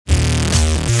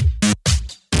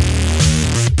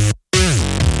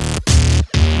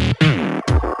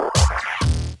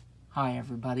Hi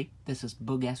everybody, this is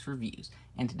Boog-ass Reviews,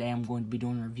 and today I'm going to be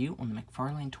doing a review on the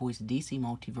McFarlane Toys DC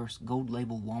Multiverse Gold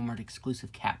Label Walmart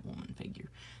exclusive Catwoman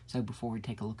figure. So before we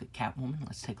take a look at Catwoman,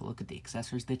 let's take a look at the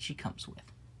accessories that she comes with.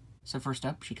 So first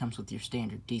up, she comes with your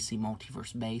standard DC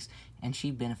Multiverse base, and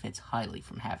she benefits highly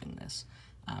from having this.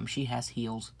 She has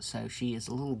heels, so she is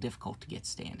a little difficult to get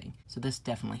standing, so this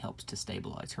definitely helps to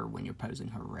stabilize her when you're posing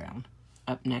her around.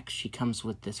 Up next, she comes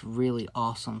with this really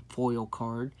awesome foil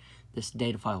card. This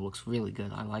data file looks really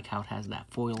good. I like how it has that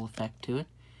foil effect to it.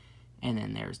 And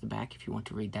then there's the back. If you want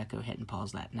to read that, go ahead and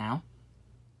pause that now.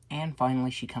 And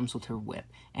finally, she comes with her whip.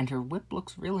 And her whip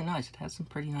looks really nice. It has some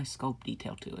pretty nice sculpt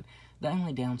detail to it. The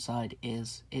only downside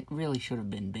is it really should have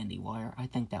been bendy wire. I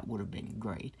think that would have been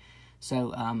great.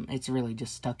 So it's really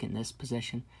just stuck in this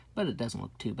position, but it doesn't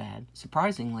look too bad.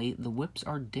 Surprisingly, the whips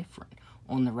are different.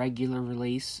 On the regular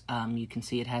release, you can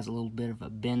see it has a little bit of a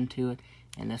bend to it,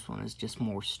 and this one is just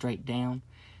more straight down.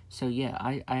 So yeah,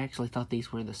 I actually thought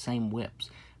these were the same whips,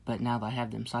 but now that I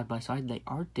have them side by side, they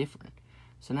are different.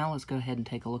 So now let's go ahead and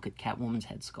take a look at Catwoman's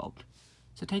head sculpt.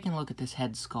 So taking a look at this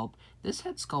head sculpt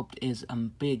is a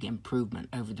big improvement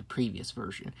over the previous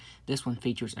version. This one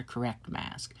features a correct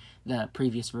mask. The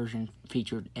previous version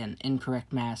featured an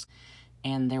incorrect mask,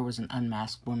 and there was an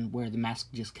unmasked one where the mask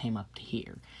just came up to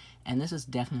here. And this is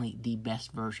definitely the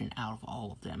best version out of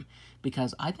all of them,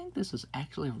 because I think this is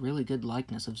actually a really good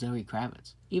likeness of Zoe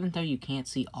Kravitz. Even though you can't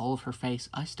see all of her face,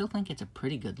 I still think it's a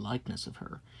pretty good likeness of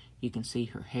her. You can see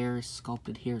her hair is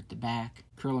sculpted here at the back,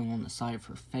 curling on the side of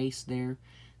her face there.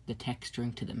 The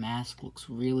texturing to the mask looks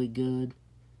really good.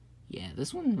 Yeah,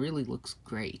 this one really looks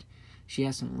great. She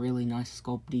has some really nice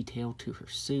sculpt detail to her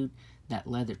suit. That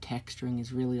leather texturing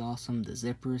is really awesome. The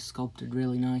zipper is sculpted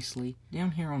really nicely.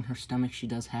 Down here on her stomach, she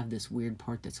does have this weird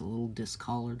part that's a little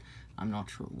discolored. I'm not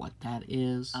sure what that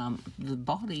is. The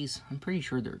bodies, I'm pretty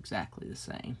sure they're exactly the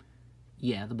same.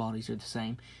 Yeah, the bodies are the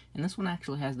same. And this one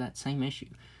actually has that same issue.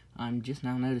 I'm just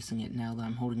now noticing it now that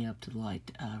I'm holding it up to the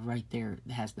light. Right there,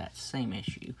 it has that same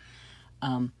issue.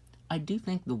 I do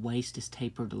think the waist is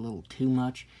tapered a little too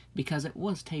much, because it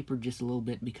was tapered just a little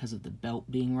bit because of the belt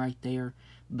being right there.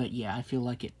 But yeah, I feel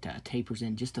like it tapers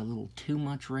in just a little too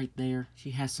much right there.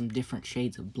 She has some different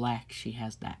shades of black. She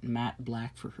has that matte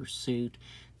black for her suit,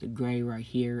 the gray right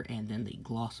here, and then the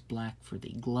gloss black for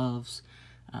the gloves.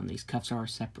 These cuffs are a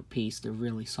separate piece. They're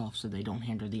really soft, so they don't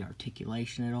hinder the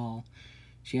articulation at all.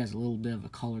 She has a little bit of a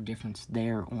color difference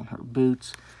there on her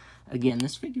boots. Again,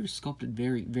 this figure is sculpted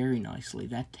very, very nicely.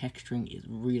 That texturing is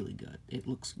really good. It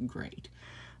looks great.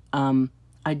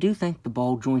 I do think the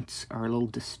ball joints are a little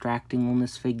distracting on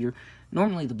this figure.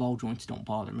 Normally the ball joints don't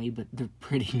bother me, but they're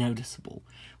pretty noticeable.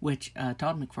 Which,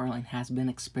 Todd McFarlane has been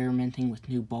experimenting with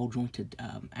new ball jointed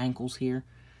ankles here.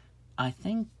 I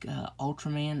think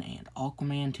Ultraman and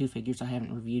Aquaman, two figures I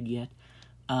haven't reviewed yet,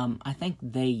 I think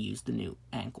they used the new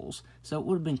ankles, so it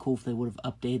would have been cool if they would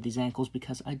have updated these ankles,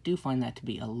 because I do find that to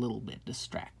be a little bit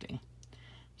distracting.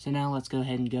 So now let's go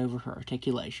ahead and go over her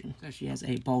articulation. So she has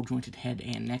a ball-jointed head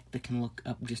and neck that can look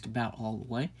up just about all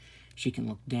the way. She can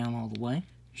look down all the way.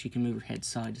 She can move her head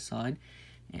side to side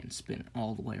and spin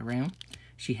all the way around.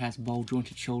 She has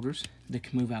ball-jointed shoulders that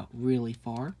can move out really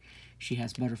far. She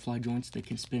has butterfly joints that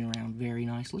can spin around very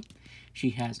nicely.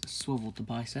 She has a swivel to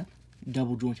bicep,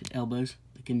 double-jointed elbows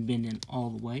that can bend in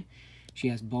all the way. She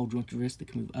has ball-jointed wrists that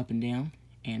can move up and down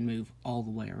and move all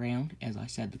the way around. As I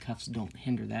said, the cuffs don't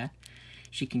hinder that.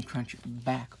 She can crunch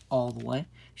back all the way.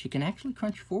 She can actually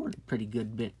crunch forward a pretty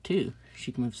good bit too.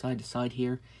 She can move side to side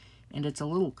here, and it's a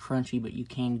little crunchy, but you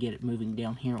can get it moving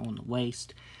down here on the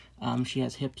waist. She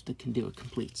has hips that can do a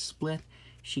complete split.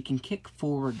 She can kick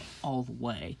forward all the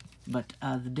way, but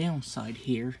the downside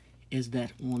here is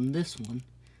that on this one,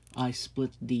 I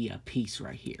split the piece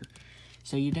right here.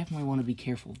 So you definitely want to be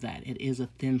careful of that. It is a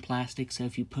thin plastic, so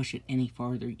if you push it any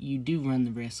farther, you do run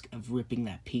the risk of ripping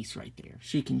that piece right there.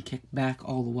 She can kick back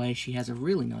all the way. She has a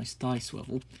really nice thigh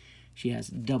swivel. She has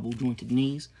double jointed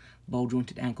knees, ball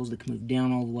jointed ankles that can move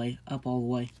down all the way, up all the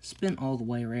way, spin all the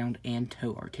way around, and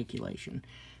toe articulation.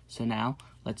 So now,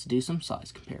 let's do some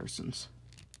size comparisons.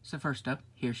 So first up,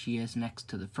 here she is next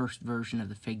to the first version of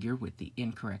the figure with the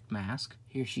incorrect mask.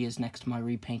 Here she is next to my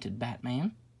repainted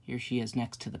Batman. Here she is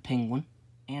next to the Penguin.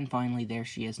 And finally, there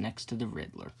she is next to the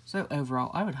Riddler. So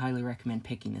overall, I would highly recommend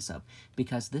picking this up,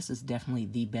 because this is definitely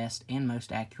the best and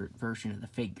most accurate version of the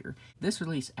figure. This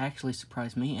release actually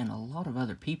surprised me and a lot of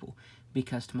other people,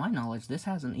 because to my knowledge, this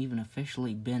hasn't even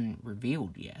officially been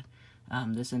revealed yet.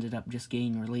 This ended up just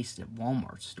getting released at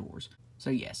Walmart stores. So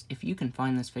yes, if you can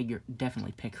find this figure,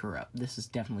 definitely pick her up. This is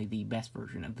definitely the best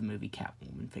version of the movie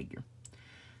Catwoman figure.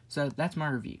 So that's my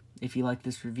review. If you like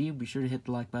this review, be sure to hit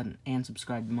the like button and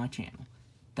subscribe to my channel.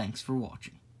 Thanks for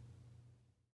watching.